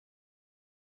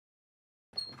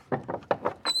Hey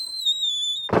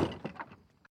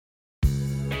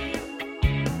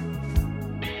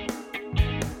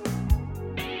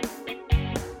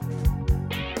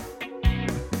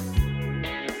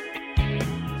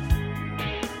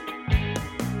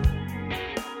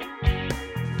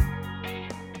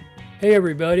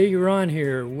everybody, Ron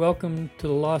here. Welcome to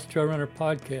the Lost Trail Runner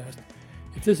podcast.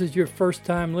 If this is your first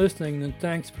time listening, then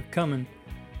thanks for coming.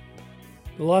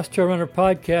 The Lost Trail Runner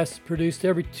podcast is produced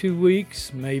every 2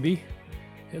 weeks, maybe.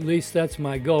 At least that's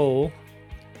my goal.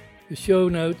 The show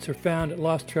notes are found at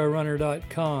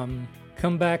losttrailrunner.com.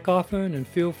 Come back often and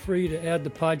feel free to add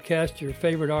the podcast to your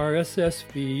favorite RSS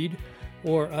feed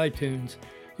or iTunes.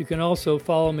 You can also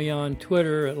follow me on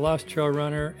Twitter at Lost Trail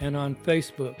Runner and on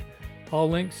Facebook. All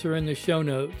links are in the show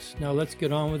notes. Now let's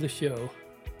get on with the show.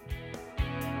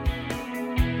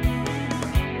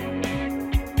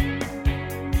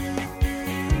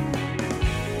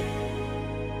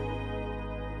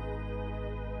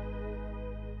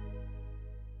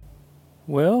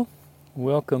 Well,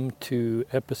 welcome to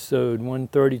episode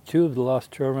 132 of the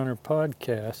Lost Trail Runner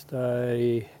podcast.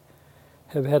 I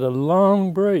have had a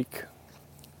long break.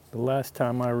 The last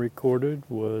time I recorded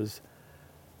was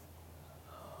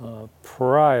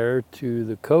prior to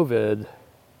the COVID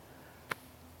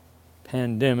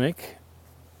pandemic,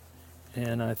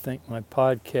 and I think my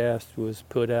podcast was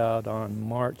put out on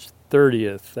March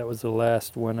 30th. That was the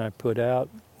last one I put out,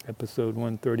 episode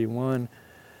 131,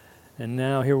 and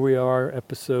now here we are,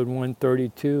 episode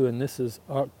 132, and this is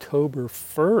October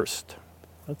 1st.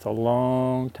 That's a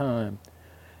long time,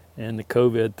 and the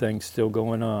COVID thing's still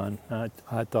going on.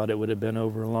 I thought it would have been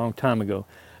over a long time ago,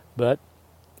 but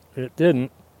it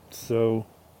didn't. So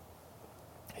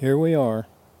here we are.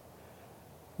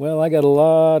 Well, I got a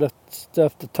lot of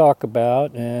stuff to talk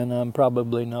about, and I'm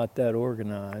probably not that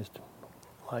organized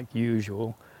like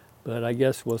usual, but I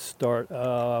guess we'll start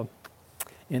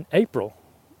in April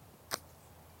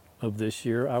of this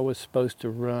year. I was supposed to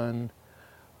run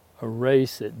a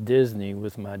race at Disney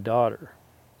with my daughter,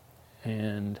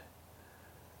 and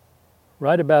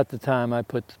right about the time I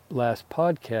put the last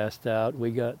podcast out,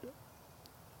 we got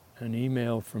an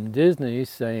email from Disney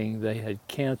saying they had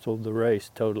canceled the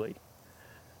race totally.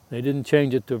 They didn't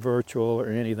change it to virtual or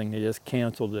anything, they just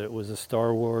canceled it. It was a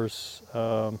Star Wars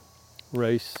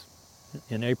race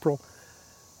in April.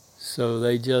 So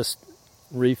they just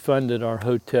refunded our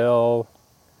hotel,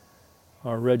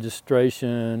 our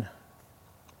registration,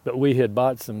 but we had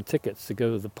bought some tickets to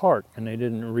go to the park and they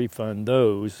didn't refund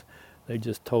those. They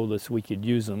just told us we could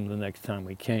use them the next time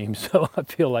we came, so I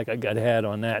feel like I got had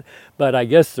on that. But I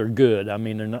guess they're good. I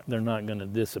mean, they're not going to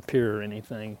disappear or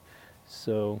anything.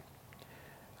 So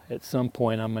at some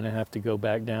point, I'm going to have to go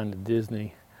back down to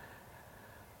Disney.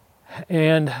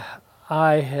 And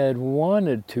I had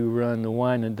wanted to run the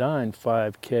Wine and Dine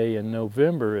 5K in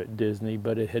November at Disney,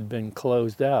 but it had been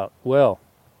closed out. Well,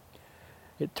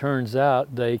 it turns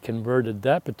out they converted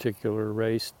that particular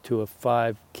race to a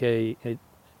 5K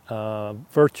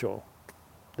virtual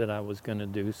that I was going to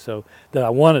do, so that I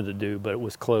wanted to do, but it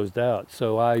was closed out.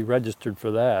 So I registered for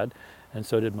that, and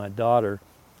so did my daughter.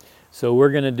 So we're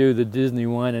going to do the Disney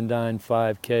Wine and Dine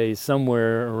 5K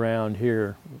somewhere around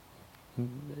here.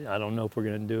 I don't know if we're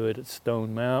going to do it at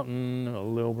Stone Mountain, or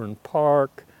Lilburn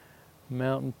Park,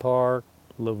 Mountain Park,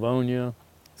 Livonia.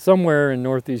 Somewhere in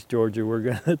Northeast Georgia, we're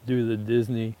going to do the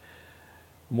Disney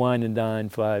Wine and Dine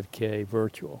 5K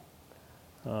virtual.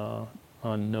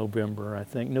 On November, I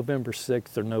think, November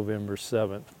 6th or November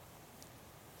 7th.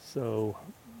 So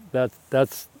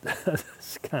that's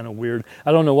kind of weird.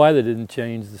 I don't know why they didn't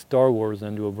change the Star Wars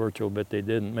into a virtual, but they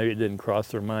didn't. Maybe it didn't cross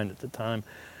their mind at the time.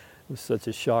 It was such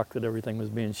a shock that everything was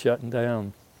being shut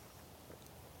down.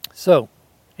 So,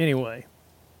 anyway,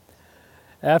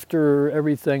 after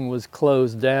everything was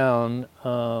closed down,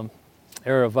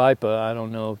 Aravaipa, I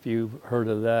don't know if you've heard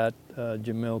of that,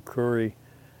 Jamil Khoury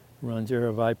runs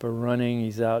Aravaipa Running.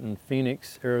 He's out in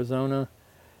Phoenix, Arizona.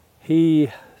 He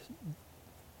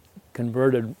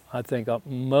converted, I think,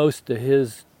 most of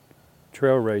his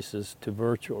trail races to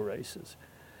virtual races.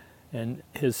 And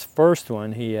his first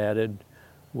one he added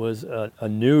was a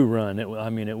new run. It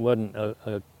wasn't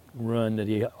a run that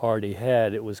he already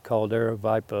had. It was called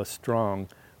Aravaipa Strong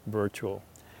Virtual.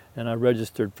 And I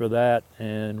registered for that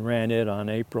and ran it on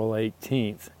April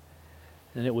 18th.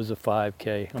 And it was a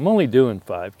 5K. I'm only doing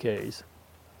 5Ks.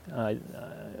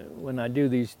 When I do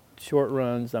these short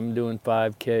runs, I'm doing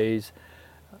 5Ks.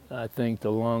 I think the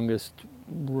longest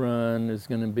run is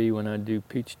going to be when I do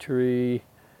Peachtree.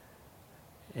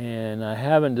 And I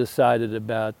haven't decided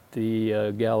about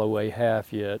the Galloway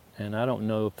Half yet. And I don't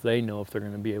know if they're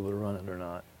going to be able to run it or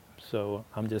not. So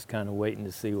I'm just kind of waiting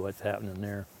to see what's happening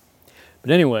there.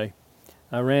 But anyway,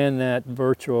 I ran that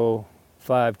virtual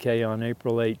 5K on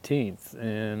April 18th,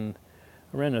 and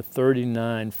I ran a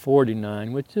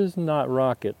 39:49, which is not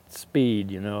rocket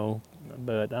speed,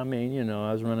 but I mean,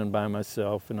 I was running by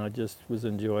myself and I just was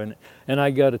enjoying it. And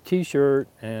I got a t-shirt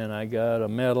and I got a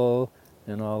medal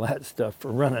and all that stuff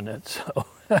for running it, so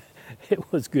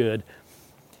it was good.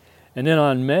 And then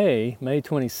on May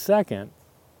 22nd,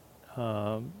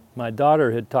 my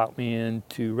daughter had talked me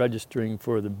into registering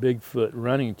for the Bigfoot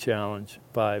Running Challenge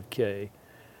 5K.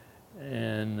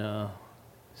 And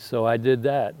so I did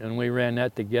that, and we ran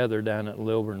that together down at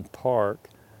Lilburn Park.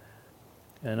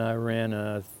 And I ran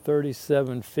a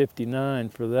 37:59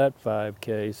 for that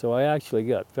 5K, so I actually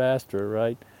got faster,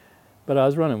 right? But I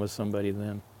was running with somebody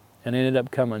then, and ended up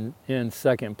coming in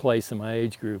second place in my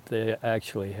age group. They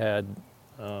actually had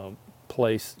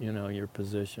place, your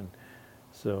position.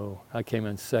 So I came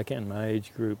in second in my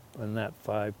age group in that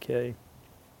 5K.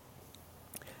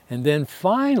 And then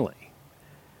finally,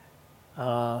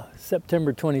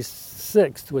 September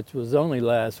 26th, which was only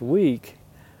last week,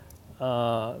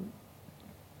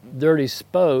 Dirty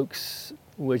Spokes,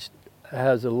 which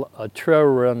has a trail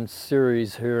run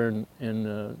series here in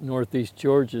the northeast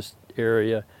Georgia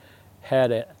area,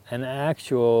 had an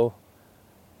actual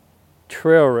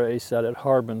trail race out at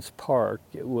Harbins Park.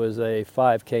 It was a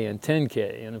 5K and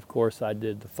 10K, and of course I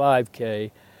did the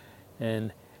 5K,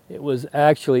 and it was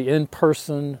actually in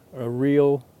person, a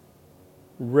real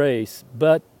race.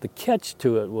 But the catch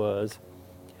to it was,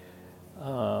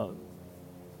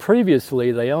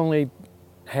 previously they only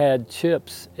had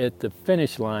chips at the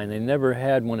finish line. They never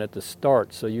had one at the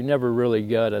start, so you never really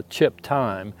got a chip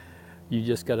time. You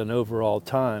just got an overall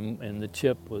time, and the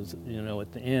chip was,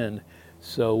 at the end.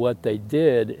 So what they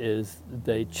did is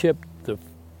they chipped the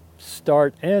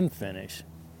start and finish,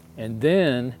 and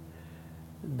then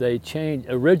they changed.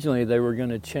 Originally, they were going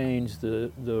to change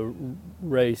the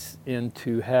race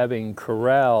into having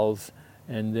corrals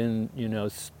and then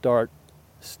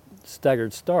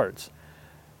staggered starts.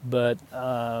 But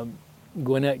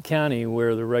Gwinnett County,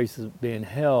 where the race is being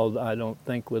held, I don't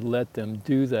think would let them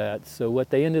do that. So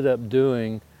what they ended up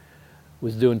doing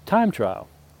was doing time trial.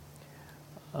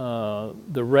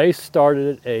 The race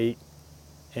started at 8,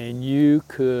 and you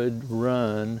could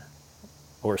run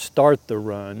or start the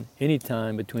run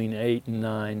anytime between 8 and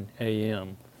 9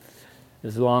 a.m.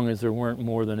 as long as there weren't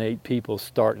more than 8 people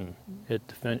starting at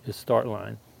the start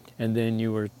line. And then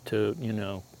you were to,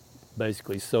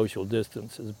 basically social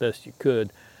distance as best you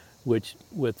could, which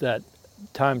with that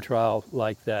time trial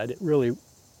like that,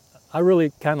 I really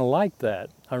kind of liked that.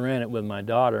 I ran it with my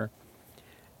daughter,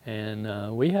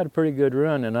 and we had a pretty good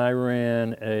run, and I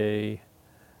ran a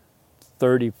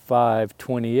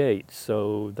 35:28,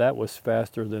 so that was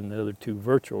faster than the other 2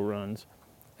 virtual runs.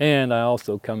 And I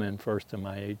also come in first in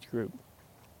my age group.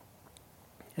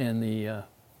 And the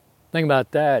thing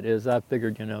about that is I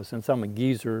figured, since I'm a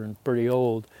geezer and pretty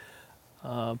old,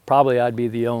 probably I'd be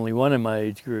the only one in my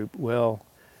age group. Well,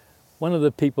 one of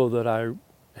the people that I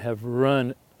have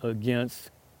run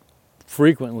against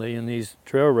frequently in these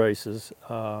trail races,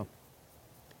 and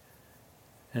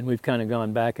we've kind of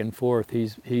gone back and forth.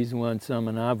 He's won some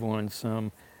and I've won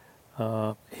some.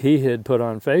 He had put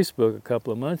on Facebook a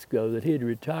couple of months ago that he had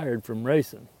retired from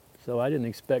racing. So I didn't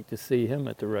expect to see him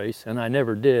at the race, and I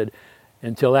never did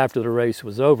until after the race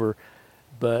was over.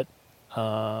 But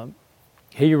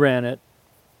he ran it,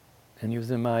 and he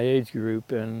was in my age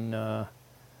group, and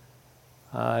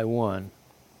I won.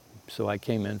 So I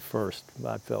came in first.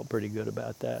 I felt pretty good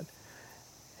about that.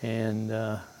 And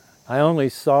I only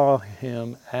saw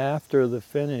him after the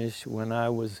finish when I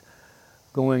was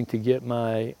going to get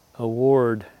my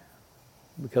award,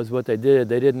 because what they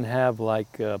didn't have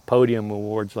like podium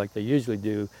awards like they usually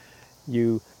do.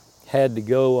 You had to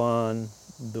go on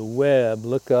the web,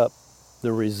 look up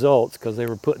the results, because they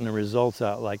were putting the results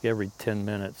out like every 10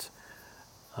 minutes.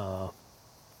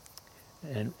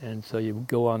 And so you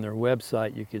go on their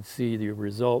website, you could see the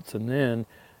results, and then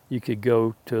you could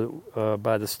go to,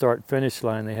 by the start-finish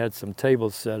line, they had some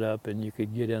tables set up, and you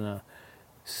could get in a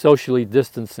socially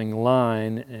distancing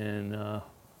line and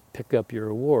pick up your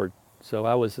award. So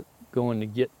I was going to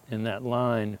get in that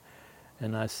line,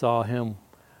 and I saw him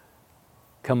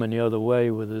coming the other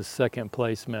way with his second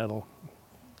place medal,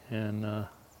 and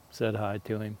said hi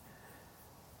to him.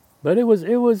 But it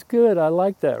was good. I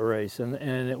liked that race, and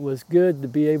it was good to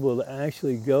be able to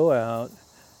actually go out.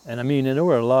 And I mean, and there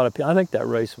were a lot of people. I think that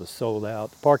race was sold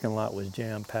out. The parking lot was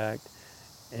jam-packed,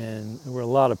 and there were a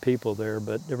lot of people there,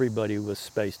 but everybody was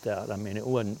spaced out. I mean,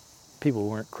 people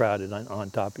weren't crowded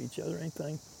on top of each other or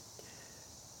anything.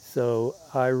 So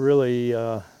I really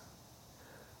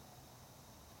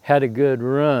had a good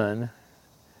run,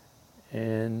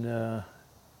 and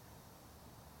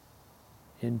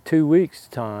in 2 weeks'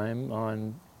 time,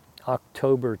 on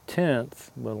October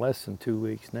 10th, well, less than 2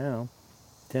 weeks now,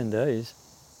 10 days,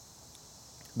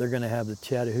 they're going to have the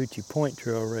Chattahoochee Point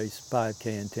Trail Race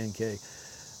 5K and 10K.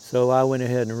 So I went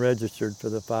ahead and registered for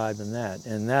the 5 and that.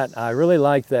 And that, I really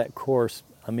like that course.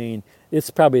 I mean, it's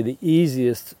probably the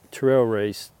easiest trail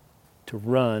race to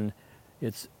run.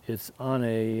 It's on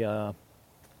a,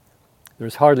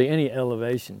 there's hardly any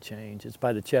elevation change. It's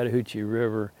by the Chattahoochee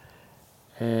River,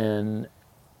 and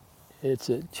it's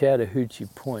at Chattahoochee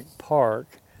Point Park,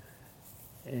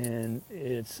 and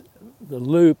it's the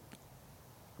loop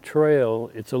trail.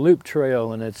 It's a loop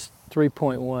trail, and it's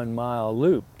 3.1 mile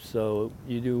loop. So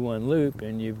you do one loop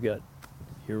and you've got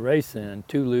your race in.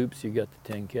 2 loops, you got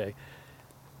the 10K.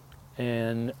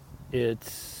 And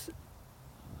it's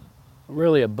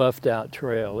really a buffed out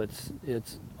trail.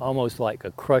 It's almost like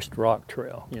a crushed rock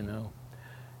trail, you know.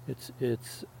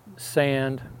 It's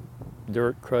sand,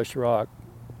 dirt, crushed rock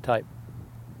type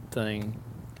thing,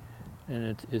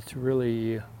 and it's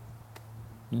really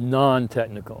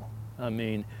non-technical. I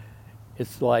mean,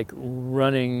 it's like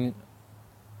running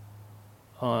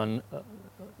on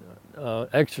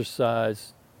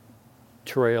exercise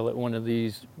trail at one of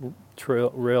these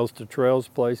rails to trails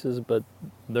places, but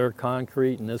they're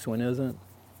concrete and this one isn't.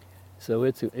 So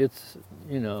it's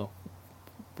you know,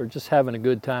 for just having a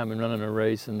good time and running a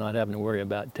race and not having to worry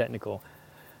about technical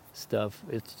stuff,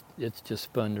 it's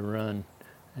just fun to run.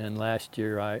 And last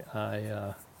year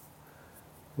I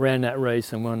ran that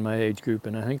race and won my age group,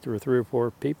 and I think there were 3 or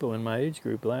 4 people in my age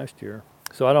group last year.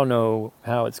 So I don't know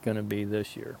how it's going to be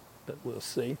this year, but we'll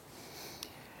see.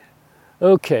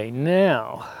 Okay,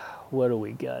 now what do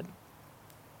we got?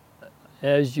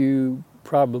 As you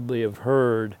probably have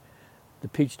heard, the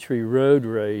Peachtree Road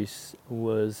Race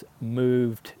was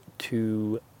moved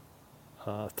to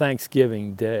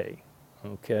Thanksgiving Day,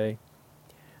 okay,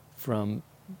 from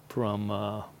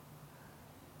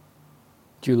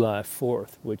July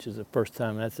 4th, which is the first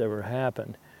time that's ever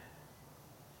happened.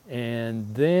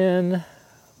 And then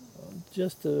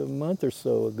just a month or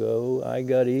so ago, I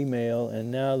got email,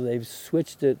 and now they've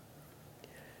switched it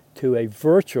to a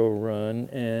virtual run,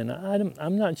 and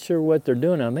I'm not sure what they're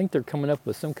doing. I think they're coming up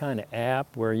with some kind of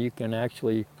app where you can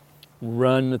actually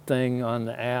run the thing on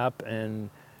the app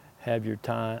and have your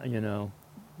time, you know.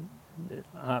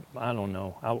 I don't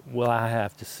know. I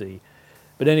have to see.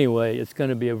 But anyway, it's going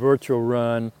to be a virtual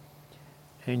run,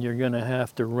 and you're going to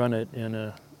have to run it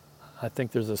in I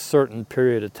think there's a certain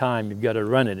period of time you've got to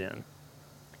run it in.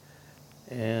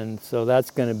 And so that's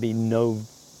going to be November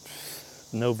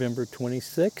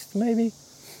 26th, maybe.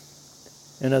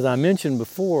 And as I mentioned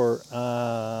before,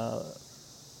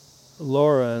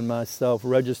 Laura and myself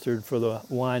registered for the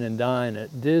Wine and Dine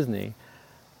at Disney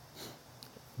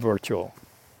virtual,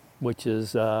 which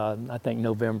is, I think,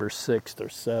 November 6th or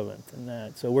 7th and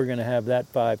that. So we're going to have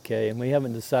that 5K, and we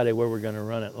haven't decided where we're going to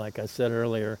run it. Like I said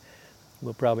earlier,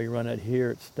 we'll probably run it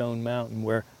here at Stone Mountain,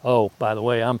 where, oh, by the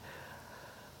way,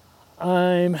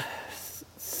 I'm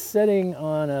sitting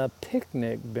on a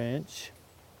picnic bench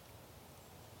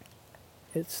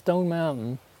at Stone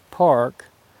Mountain Park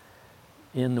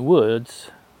in the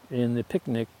woods, in the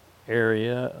picnic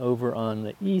area over on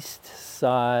the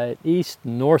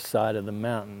east-north side of the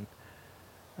mountain.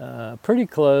 Pretty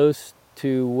close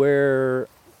to where,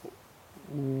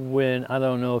 I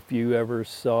don't know if you ever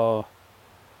saw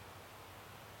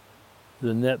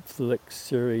the Netflix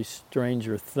series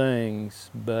Stranger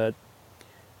Things, but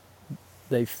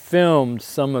they filmed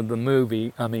some of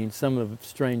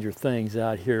Stranger Things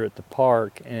out here at the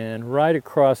park, and right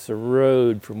across the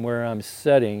road from where I'm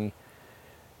sitting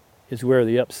is where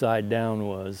the Upside Down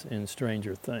was in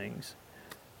Stranger Things.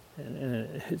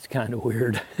 And it's kind of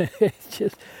weird. It's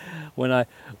just, when I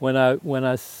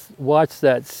watched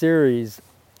that series,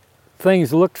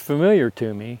 things looked familiar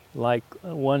to me. Like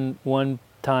one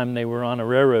time they were on a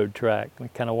railroad track,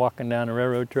 kind of walking down a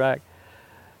railroad track,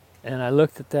 and I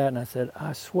looked at that and I said,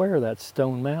 I swear that's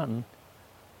Stone Mountain.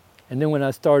 And then when I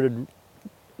started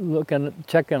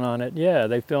checking on it, yeah,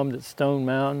 they filmed at Stone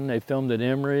Mountain, they filmed at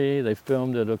Emory, they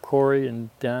filmed at a quarry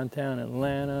in downtown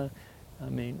Atlanta. I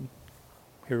mean,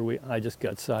 I just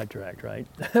got sidetracked, right?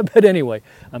 But anyway,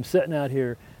 I'm sitting out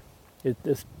here at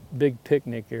this big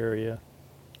picnic area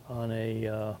on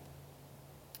a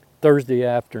Thursday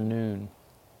afternoon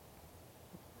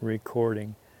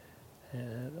recording.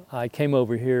 And I came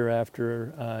over here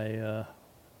after I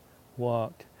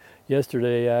walked.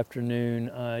 Yesterday afternoon,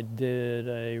 I did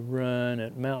a run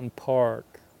at Mountain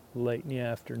Park late in the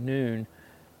afternoon,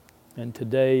 and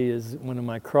today is one of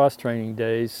my cross-training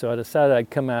days, so I decided I'd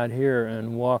come out here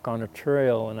and walk on a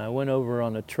trail, and I went over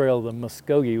on the trail to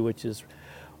Muskogee, which is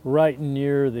right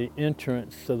near the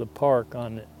entrance to the park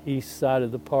on the east side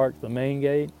of the park, the main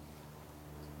gate.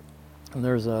 And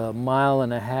there's a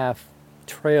 1.5-mile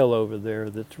trail over there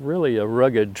that's really a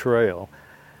rugged trail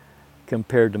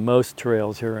compared to most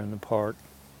trails here in the park.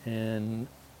 And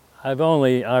I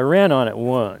ran on it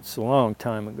once a long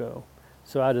time ago.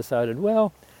 So I decided,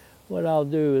 well, what I'll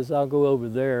do is I'll go over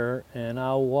there and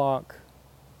I'll walk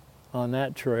on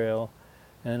that trail.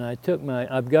 And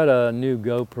I've got a new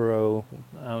GoPro.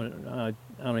 I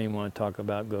don't even want to talk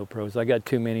about GoPros. I got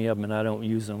too many of them and I don't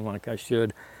use them like I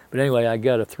should. But anyway, I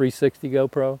got a 360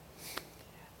 GoPro.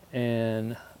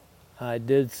 And I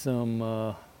did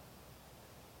some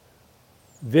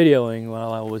videoing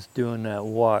while I was doing that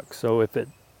walk. So if it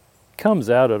comes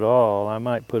out at all, I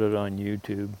might put it on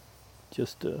YouTube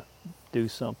just to do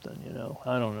something,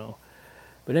 I don't know.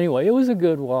 But anyway, it was a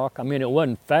good walk. I mean, it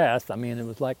wasn't fast. I mean, it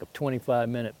was like a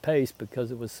 25-minute pace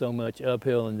because it was so much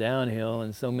uphill and downhill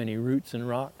and so many roots and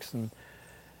rocks and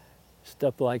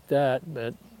stuff like that.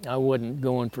 But I wasn't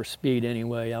going for speed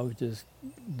anyway. I was just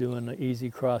doing an easy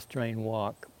cross-train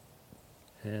walk.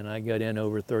 And I got in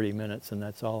over 30 minutes, and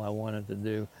that's all I wanted to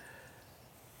do.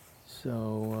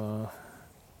 So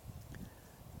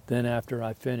then after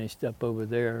I finished up over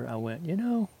there, I went,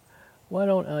 why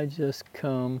don't I just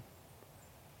come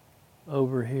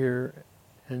over here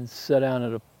and sit down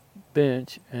at a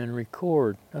bench and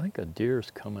record. I think a deer's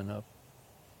coming up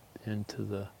into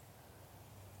the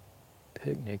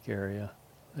picnic area.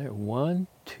 There, 1,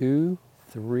 2,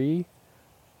 3,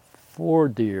 4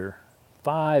 deer,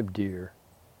 5 deer.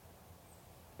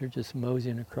 They're just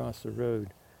moseying across the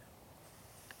road.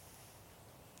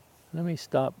 Let me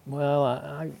stop. Well,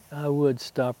 I would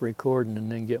stop recording and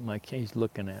then get my case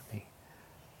looking at me.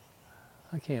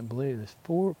 I can't believe this.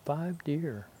 4, 5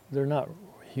 deer. They're not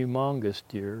humongous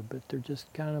deer, but they're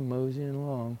just kind of moseying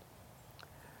along.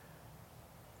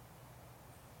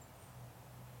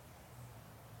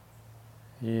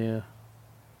 Yeah.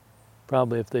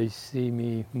 Probably if they see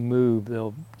me move,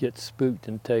 they'll get spooked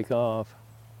and take off.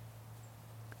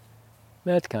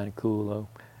 That's kind of cool though.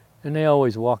 And they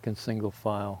always walk in single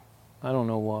file. I don't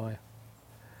know why.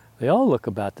 They all look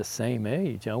about the same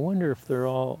age. I wonder if they're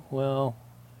all, well,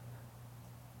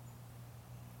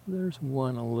 there's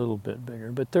one a little bit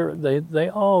bigger, but they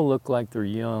all look like they're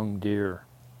young deer.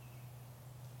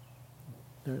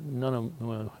 None of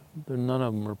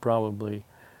them are probably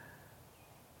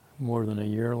more than a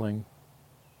yearling.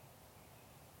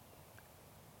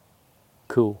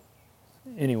 Cool.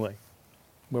 Anyway,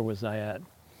 where was I at?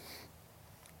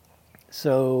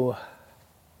 So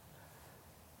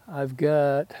I've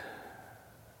got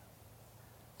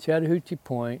Chattahoochee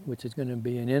Point, which is going to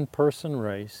be an in-person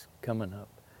race coming up.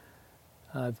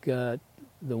 I've got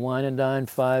the Wine and Dine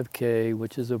 5K,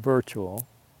 which is a virtual.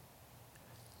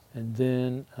 And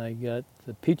then I got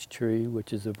the Peachtree,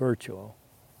 which is a virtual.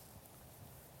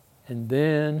 And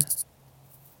then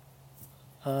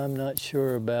I'm not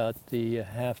sure about the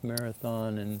half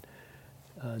marathon in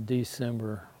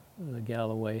December, the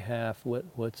Galloway half,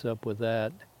 what's up with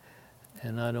that.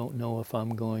 And I don't know if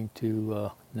I'm going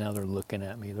to, now they're looking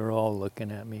at me. They're all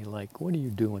looking at me like, what are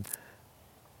you doing?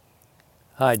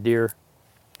 Hi, dear.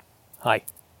 Hi.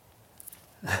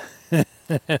 They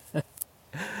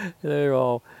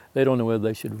don't know whether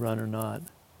they should run or not.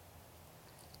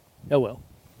 Oh well.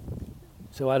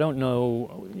 So I don't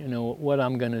know, what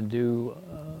I'm going to do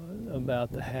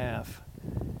about the half.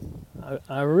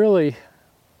 I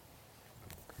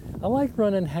like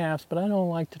running halves, but I don't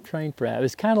like to train for halves.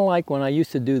 It's kind of like when I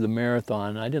used to do the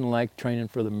marathon. I didn't like training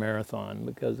for the marathon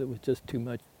because it was just too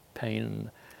much pain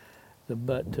in the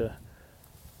butt to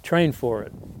train for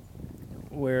it.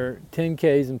 Where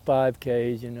 10Ks and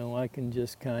 5Ks, I can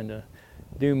just kind of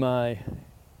do my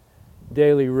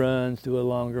daily runs, do a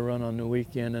longer run on the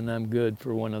weekend, and I'm good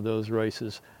for one of those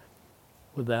races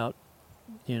without,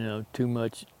 putting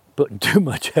too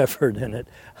much effort in it.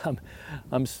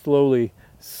 I'm slowly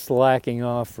slacking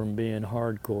off from being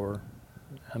hardcore.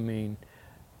 I mean,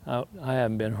 I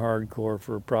haven't been hardcore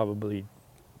for probably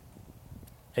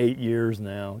 8 years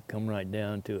now, come right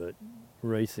down to it,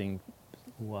 racing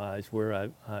wise, where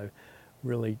I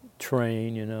really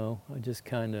train, I just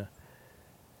kind of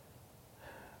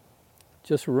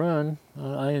just run.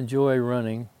 I enjoy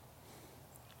running,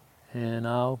 and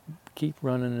I'll keep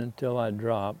running until I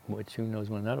drop, which who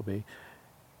knows when that'll be.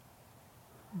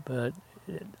 But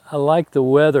I like the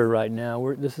weather right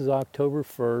now. This is October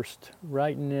 1st.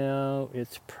 Right now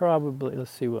it's probably, let's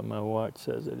see what my watch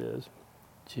says it is.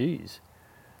 Jeez,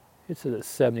 It's at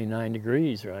 79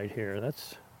 degrees right here.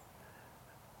 That's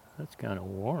kind of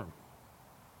warm.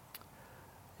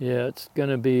 Yeah, it's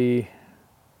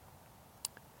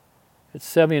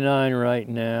 79 right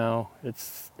now.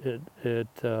 It's at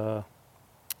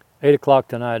 8 o'clock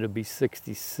tonight it'll be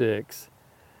 66.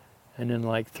 And then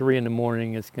like 3 in the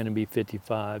morning it's going to be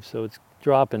 55. So it's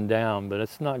dropping down, but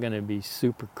it's not going to be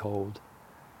super cold.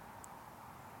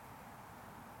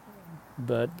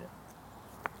 But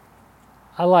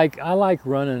I like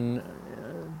running,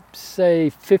 say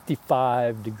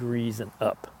 55 degrees and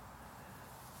up.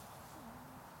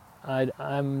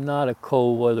 I'm not a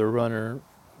cold weather runner.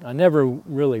 I never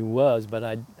really was, but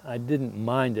I didn't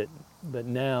mind it. But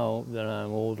now that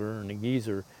I'm older and a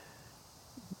geezer,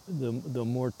 the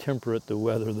more temperate the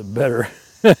weather, the better.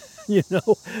 You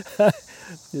know,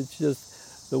 it's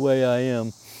just the way I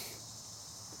am.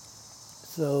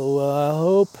 So I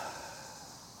hope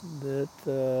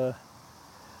that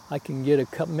I can get a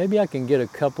couple. Maybe I can get a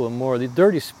couple of more. The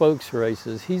Dirty Spokes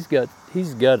races. He's got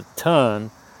a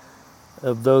ton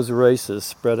of those races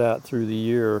spread out through the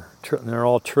year. And they're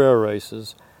all trail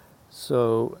races.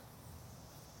 So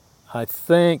I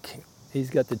think he's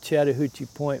got the Chattahoochee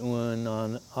Point one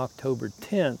on October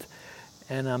 10th.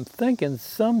 And I'm thinking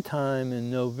sometime in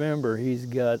November he's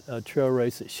got a trail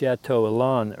race at Chateau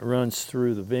Elan that runs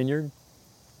through the vineyard.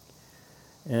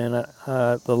 And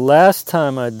the last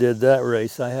time I did that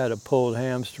race, I had a pulled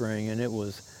hamstring, and it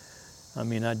was, I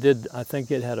think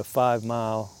it had a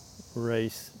 5-mile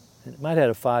race. It might have had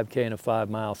a 5K and a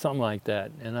 5-mile, something like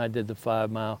that. And I did the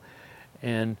 5-mile,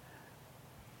 and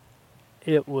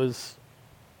it was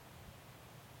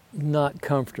not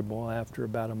comfortable after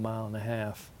about a mile and a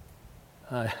half.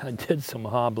 I did some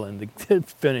hobbling to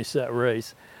finish that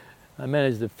race. I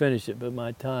managed to finish it, but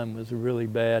my time was really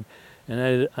bad.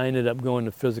 And I ended up going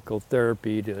to physical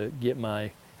therapy to get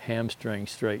my hamstring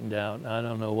straightened out. I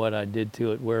don't know what I did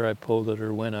to it, where I pulled it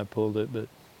or when I pulled it, but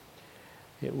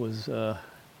it was, that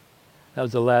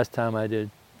was the last time I did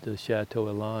the Chateau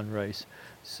Elan race.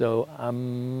 So I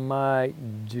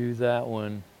might do that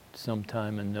one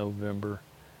sometime in November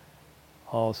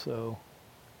also,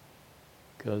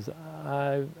 because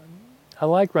I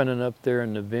like running up there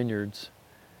in the vineyards.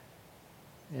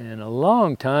 And a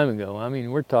long time ago,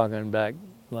 we're talking back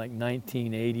like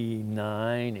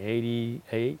 1989,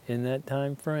 88, in that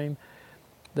time frame,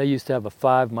 they used to have a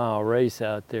 5-mile race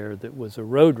out there that was a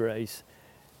road race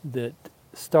that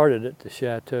started at the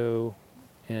chateau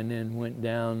and then went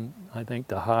down, I think,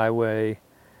 the highway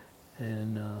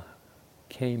and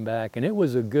came back. And it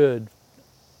was a good,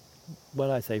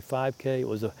 5K?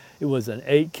 It was an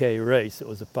 8K race. It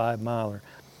was a 5-miler.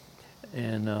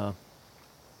 And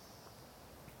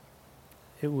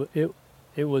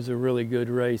it was a really good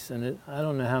race, and I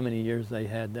don't know how many years they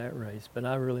had that race, but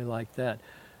I really like that.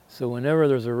 So whenever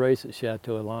there's a race at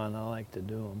Chateau Elan, I like to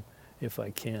do them if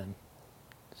I can.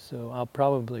 So I'll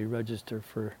probably register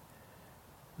for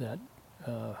that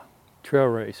trail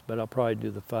race, but I'll probably do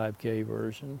the 5K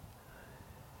version.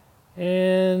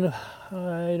 And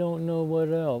I don't know what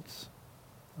else.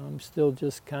 I'm still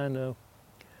just kind of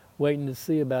waiting to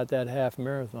see about that half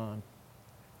marathon.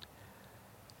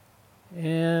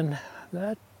 And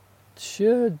that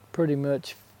should pretty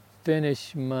much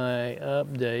finish my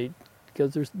update,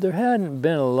 because there hadn't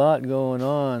been a lot going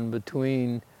on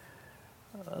between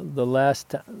the last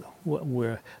time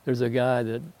where there's a guy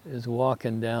that is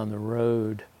walking down the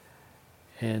road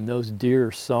and those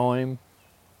deer saw him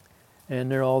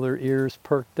and all their ears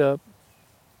perked up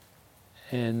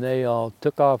and they all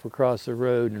took off across the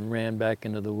road and ran back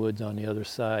into the woods on the other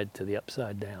side to the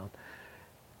upside down.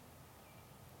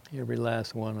 Every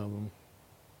last one of them.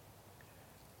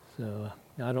 So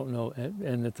I don't know.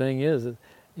 And the thing is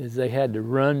they had to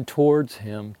run towards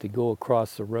him to go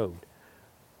across the road.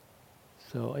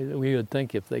 So we would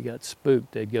think if they got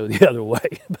spooked, they'd go the other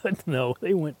way. But no,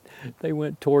 they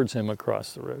went towards him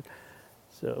across the road.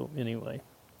 So anyway,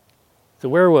 so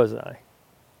where was I?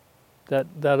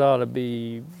 That ought to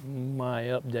be my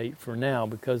update for now,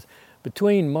 because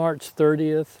between March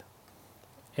 30th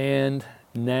and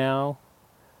now,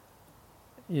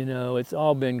 it's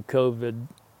all been COVID,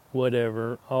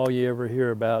 whatever. All you ever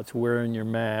hear about is wearing your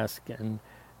mask and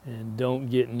don't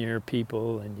get near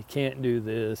people and you can't do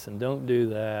this and don't do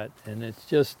that. And it's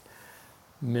just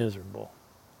miserable.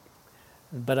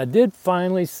 But I did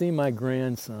finally see my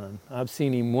grandson. I've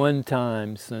seen him one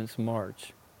time since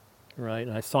March, right?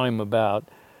 And I saw him about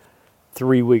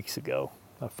 3 weeks ago.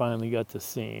 I finally got to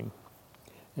see him.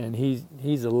 And he's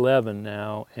 11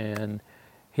 now, and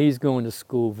he's going to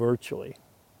school virtually.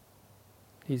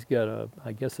 He's got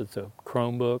I guess it's a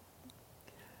Chromebook,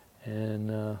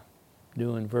 and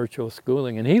doing virtual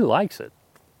schooling, and he likes it.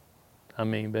 I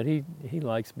mean, but he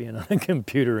likes being on a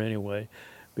computer anyway,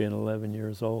 being 11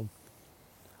 years old.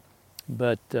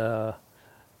 But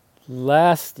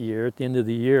last year, at the end of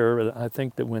the year, I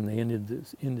think that when they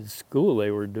ended school,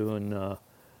 they were doing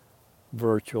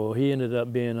virtual. He ended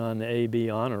up being on the AB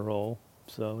honor roll,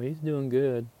 so he's doing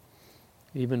good,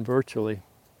 even virtually.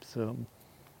 So,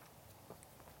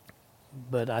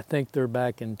 but I think they're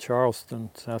back in Charleston,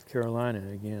 South Carolina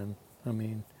again. I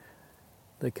mean,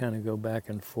 they kind of go back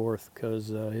and forth because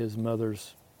his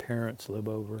mother's parents live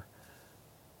over,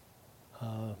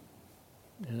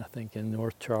 and I think in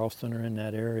North Charleston or in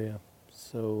that area.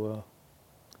 So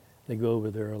they go over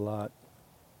there a lot.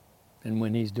 And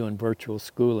when he's doing virtual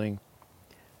schooling,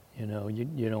 you know,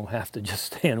 you don't have to just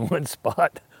stay in one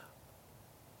spot.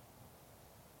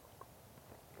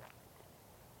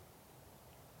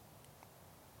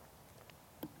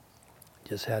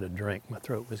 Just had a drink. My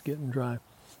throat was getting dry.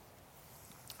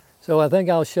 So I think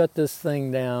I'll shut this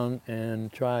thing down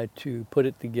and try to put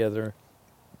it together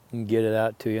and get it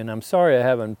out to you. And I'm sorry I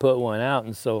haven't put one out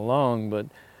in so long, but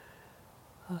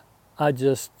I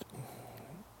just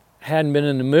hadn't been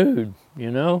in the mood,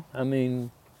 you know? I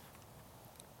mean,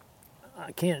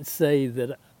 I can't say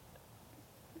that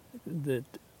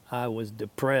I was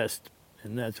depressed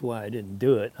and that's why I didn't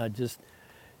do it.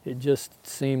 It just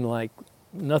seemed like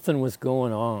nothing was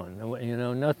going on. You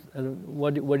know,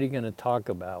 what are you going to talk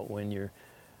about when you're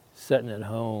sitting at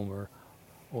home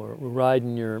or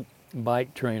riding your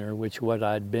bike trainer, which what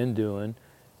I'd been doing,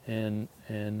 and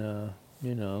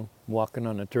you know, walking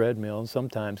on a treadmill, and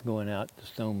sometimes going out to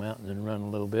Stone Mountain and run a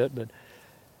little bit, but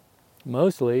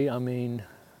mostly, I mean,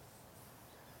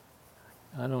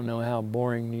 I don't know how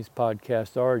boring these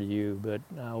podcasts are to you, but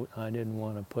I didn't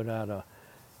want to put out a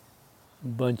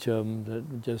bunch of them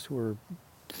that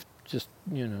just,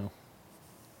 you know.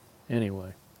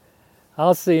 Anyway,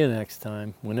 I'll see you next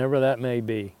time, whenever that may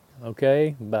be.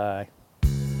 Okay? Bye.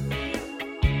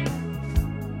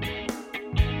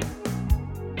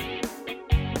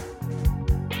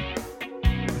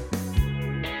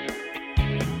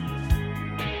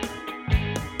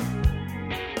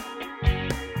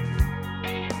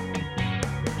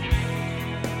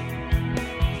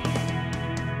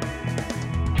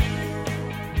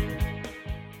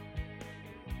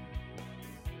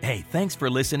 Hey, thanks for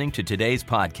listening to today's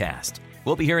podcast.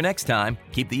 We'll be here next time.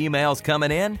 Keep the emails coming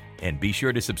in and be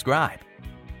sure to subscribe.